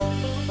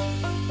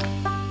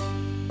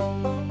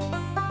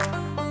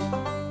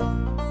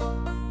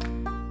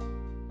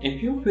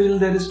If you feel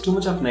there is too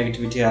much of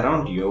negativity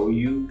around you,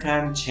 you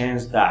can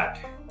change that.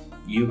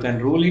 You can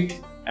rule it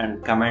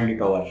and command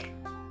it over.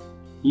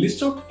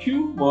 List out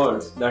few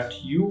words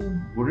that you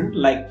wouldn't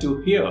like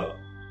to hear.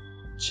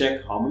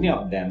 Check how many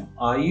of them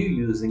are you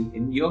using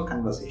in your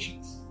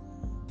conversations.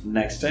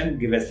 Next time,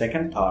 give a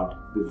second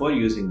thought before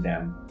using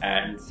them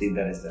and see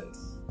the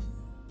results.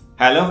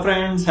 Hello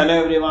friends,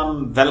 hello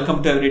everyone.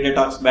 Welcome to Everyday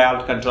Talks by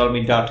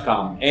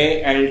AltControlMe.com.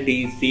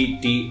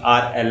 ALTCTRLME.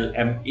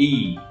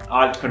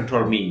 Alt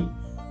Control Me.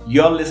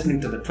 You're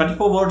listening to the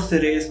 24 word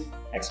series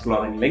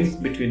exploring links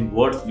between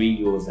words we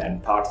use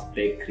and thoughts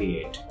they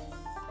create.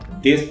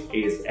 This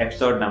is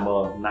episode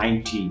number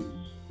 90.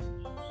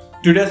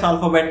 Today's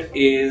alphabet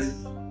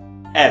is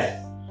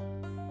S.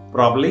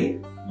 Probably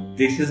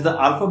this is the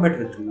alphabet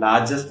with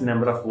largest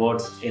number of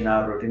words in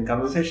our routine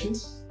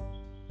conversations.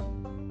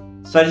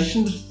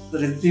 Suggestions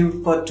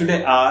received for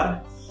today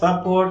are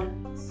support,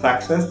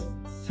 success,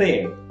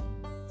 save,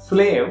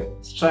 slave,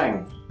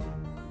 strength,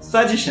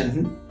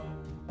 suggestion,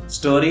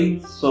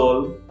 story,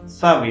 soul,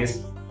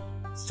 service,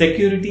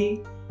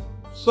 security,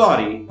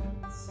 sorry,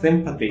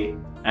 sympathy,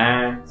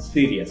 and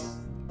serious.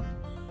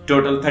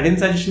 Total 13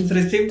 suggestions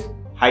received,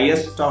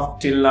 highest of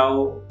till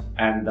now,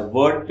 and the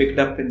word picked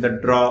up in the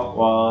draw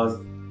was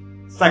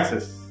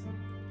success.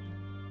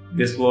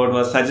 This word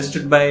was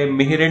suggested by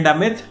Mihir and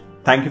Amit.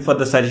 Thank you for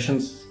the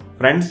suggestions,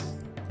 friends.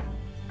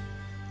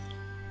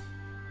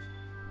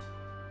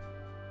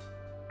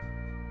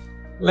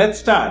 Let's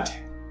start.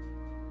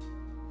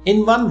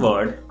 In one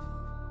word,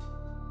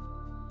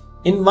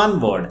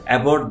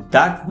 about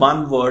that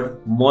one word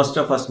most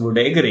of us would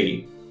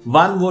agree,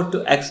 one word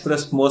to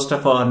express most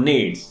of our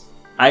needs,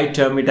 I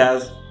term it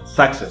as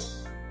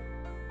success.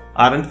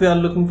 Aren't we all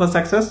looking for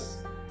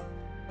success?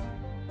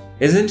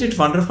 Isn't it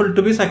wonderful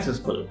to be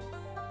successful?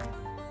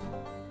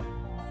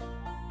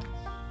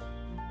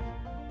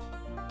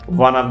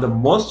 One of the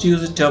most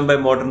used term by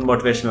modern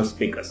motivational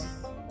speakers.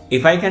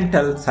 If I can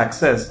tell,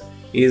 success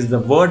is the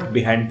word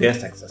behind their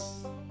success.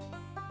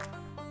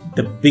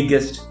 The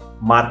biggest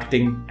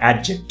marketing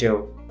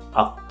adjective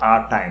of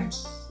our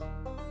times,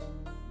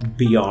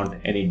 beyond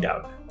any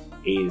doubt,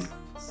 is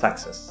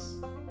success.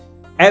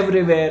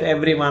 Everywhere,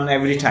 everyone,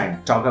 every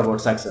time talk about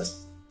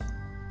success.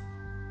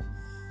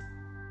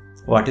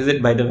 What is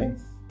it, by the way?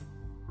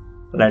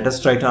 Let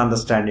us try to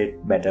understand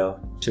it better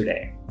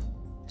today.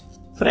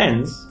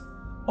 Friends,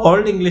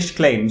 Old English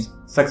claims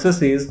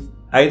success is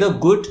either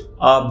good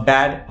or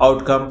bad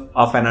outcome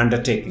of an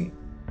undertaking.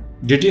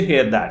 Did you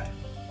hear that?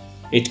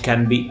 It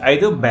can be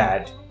either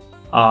bad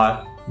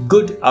or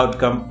good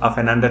outcome of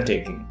an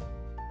undertaking.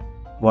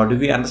 What do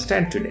we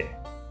understand today?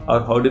 Or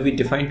how do we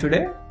define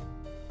today?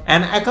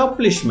 An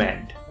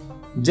accomplishment.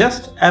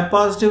 Just a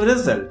positive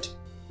result.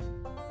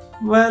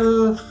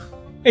 Well,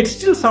 it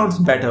still sounds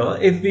better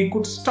if we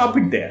could stop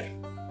it there.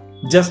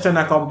 Just an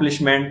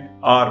accomplishment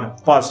or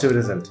positive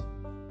result.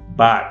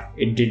 But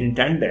it didn't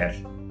end there.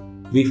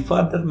 We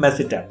further mess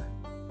it up.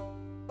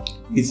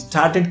 We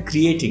started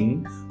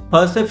creating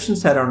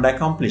perceptions around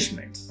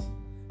accomplishments.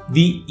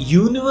 We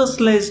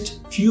universalized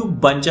few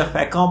bunch of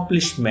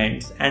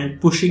accomplishments and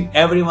pushing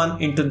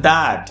everyone into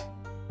that.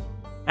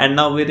 And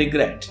now we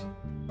regret.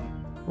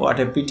 What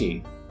a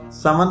pity.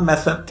 Someone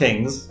messed up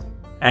things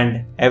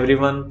and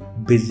everyone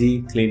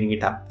busy cleaning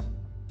it up.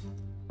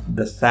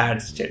 The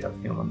sad state of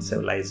human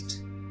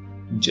civilized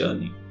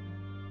journey.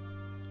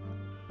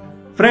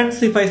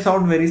 Friends, if I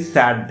sound very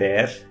sad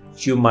there,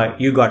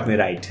 you got me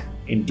right.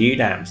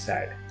 Indeed, I am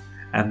sad.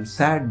 I am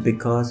sad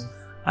because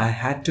I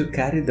had to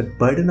carry the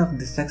burden of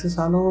this success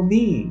all over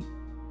me.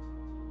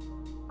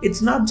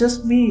 It's not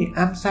just me,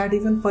 I am sad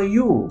even for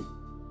you.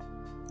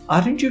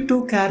 Aren't you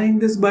too carrying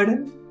this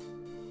burden?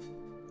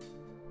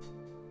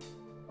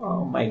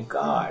 Oh my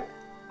God.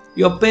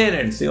 Your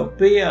parents, your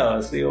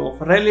peers, your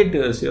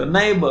relatives, your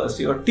neighbors,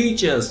 your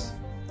teachers,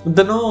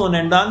 the known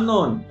and the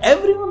unknown,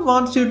 everyone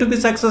wants you to be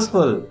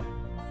successful.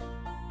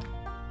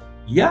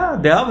 Yeah,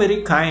 they are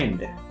very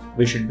kind.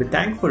 We should be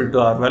thankful to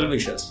our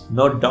well-wishers,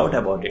 no doubt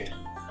about it.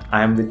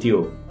 I am with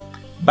you.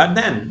 But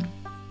then,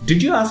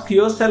 did you ask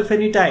yourself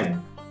any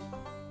time?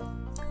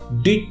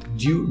 Do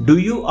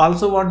you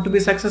also want to be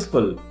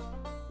successful?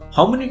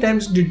 How many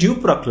times did you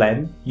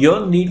proclaim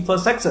your need for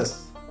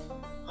success?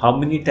 How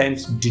many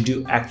times did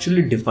you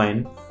actually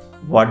define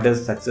what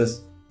does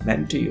success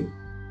mean to you?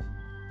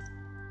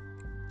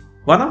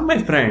 One of my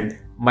friend,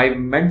 my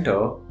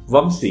mentor,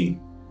 Vamsi,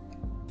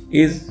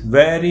 is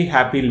very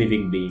happy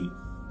living being.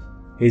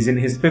 He's in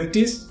his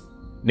 50s,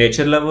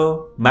 nature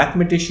lover,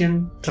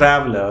 mathematician,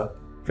 traveler,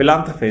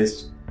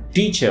 philanthropist,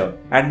 teacher,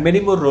 and many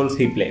more roles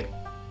he plays.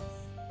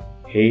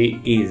 He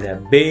is a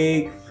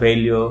big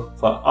failure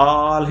for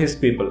all his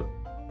people.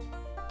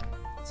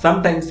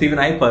 Sometimes even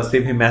I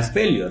perceive him as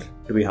failure,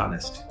 to be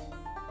honest.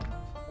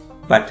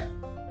 But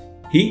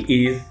he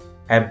is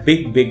a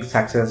big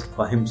success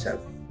for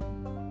himself.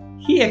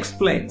 He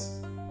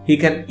explains he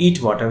can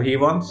eat whatever he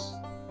wants.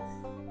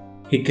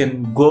 He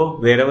can go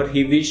wherever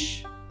he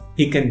wishes.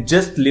 He can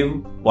just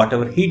live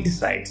whatever he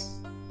decides.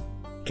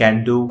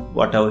 Can do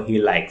whatever he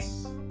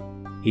likes.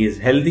 He is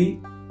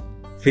healthy,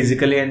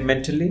 physically and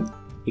mentally.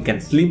 He can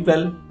sleep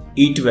well,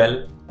 eat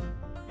well,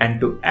 and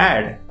to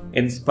add,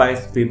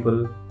 inspires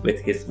people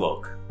with his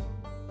work.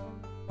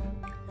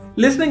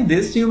 Listening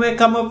this, you may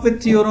come up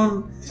with your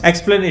own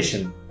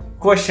explanation,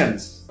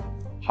 questions.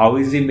 How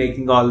is he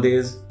making all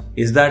this?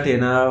 Is that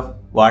enough?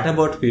 What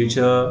about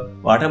future?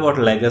 What about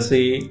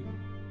legacy?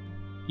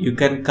 You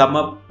can come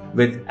up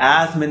with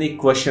as many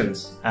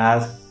questions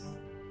as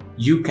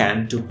you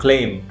can to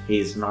claim he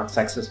is not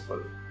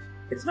successful.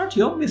 It's not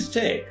your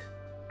mistake.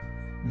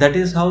 That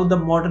is how the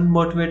modern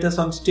motivators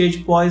on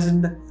stage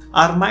poisoned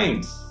our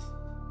minds.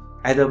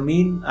 Either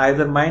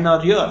mine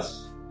or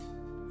yours.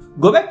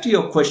 Go back to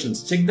your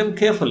questions, check them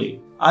carefully.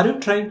 Are you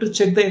trying to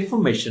check the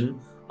information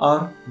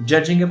or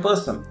judging a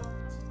person?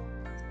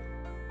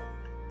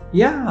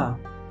 Yeah,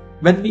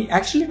 when we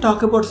actually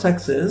talk about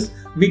success,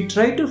 we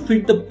try to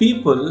fit the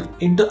people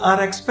into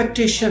our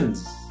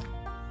expectations.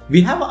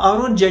 We have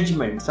our own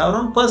judgments, our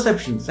own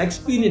perceptions,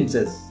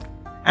 experiences,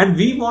 and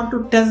we want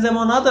to test them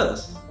on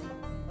others.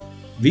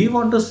 We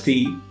want to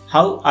see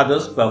how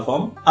others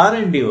perform our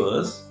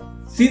endeavors,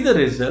 see the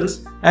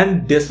results,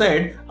 and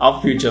decide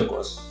our future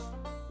course.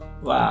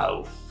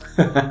 Wow!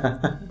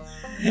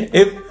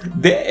 If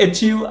they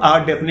achieve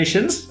our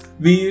definitions,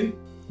 we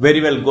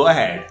very well go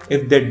ahead.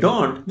 If they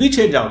don't, we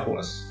change our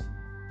course.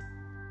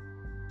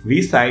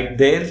 We cite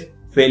their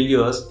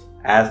failures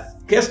as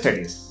case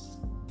studies.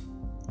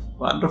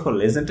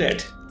 Wonderful, isn't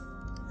it?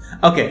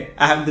 Okay,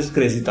 I have this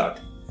crazy thought.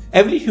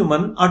 Every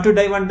human ought to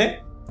die one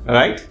day,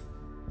 right?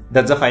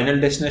 That's the final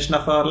destination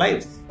of our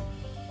lives.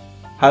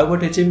 How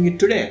about achieving it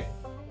today?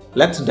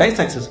 Let's die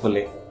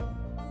successfully.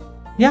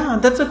 Yeah,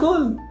 that's a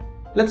goal.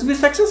 Let's be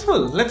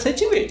successful. Let's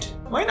achieve it.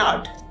 Why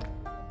not?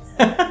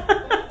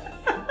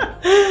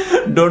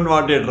 Don't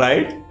want it,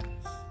 right?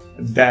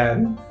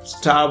 Then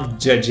stop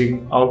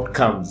judging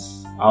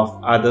outcomes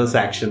of others'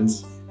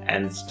 actions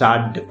and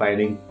start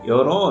defining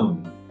your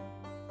own.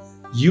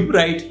 You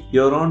write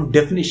your own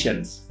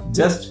definitions.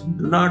 Just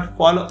do not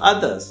follow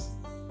others.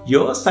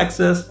 Your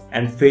success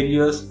and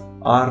failures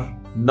are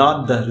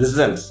not the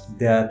results.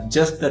 They are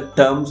just the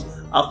terms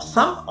of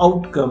some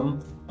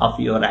outcome of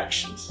your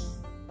actions.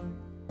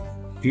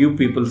 Few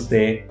people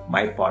say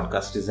my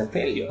podcast is a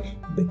failure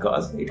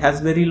because it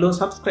has very low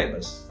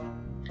subscribers.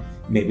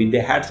 Maybe they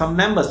had some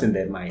numbers in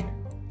their mind.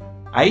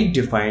 I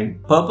define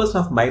purpose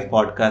of my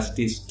podcast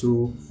is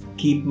to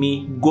keep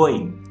me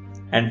going.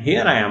 And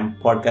here I am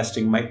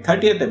podcasting my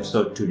 30th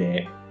episode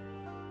today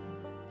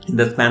in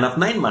the span of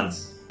 9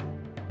 months.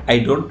 I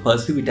don't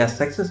perceive it as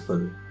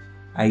successful.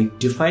 I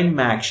define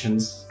my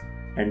actions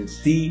and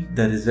see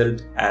the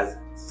result as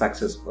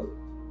successful.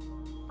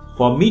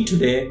 For me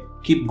today,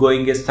 keep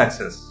going is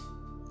success.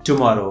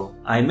 Tomorrow,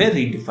 I may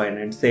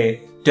redefine and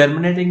say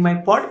terminating my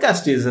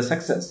podcast is a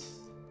success.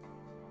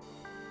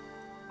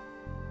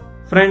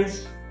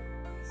 Friends,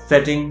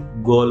 setting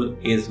goal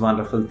is a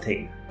wonderful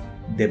thing.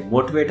 They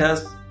motivate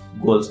us.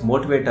 Goals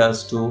motivate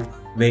us to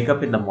wake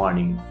up in the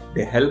morning.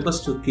 They help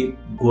us to keep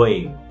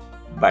going.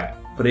 But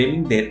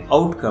framing their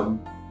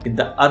outcome in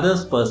the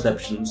other's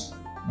perceptions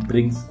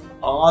brings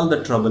all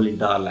the trouble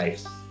into our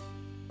lives.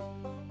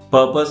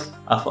 Purpose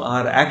of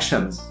our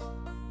actions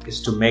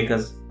is to make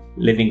us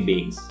living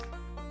beings.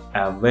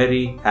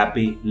 Very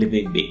happy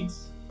living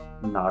beings,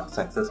 not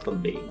successful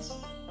beings.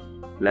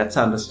 Let's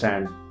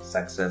understand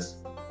success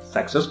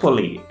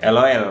successfully.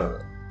 LOL.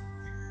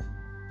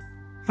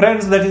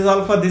 Friends, that is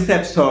all for this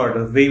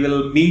episode. We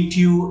will meet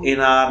you in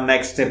our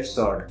next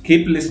episode.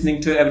 Keep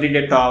listening to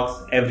Everyday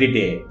Talks every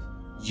day.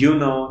 You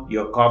know,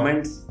 your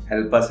comments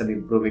help us in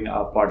improving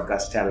our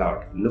podcast a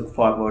lot. Look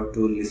forward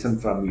to listen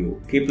from you.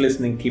 Keep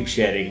listening, keep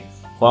sharing.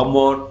 For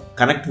more,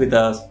 connect with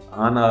us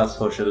on our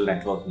social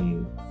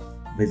networking.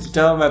 Visit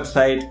our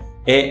website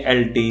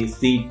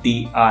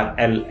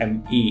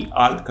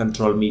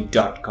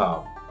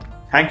altctrlme.com.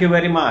 Thank you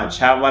very much.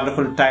 Have a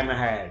wonderful time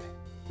ahead.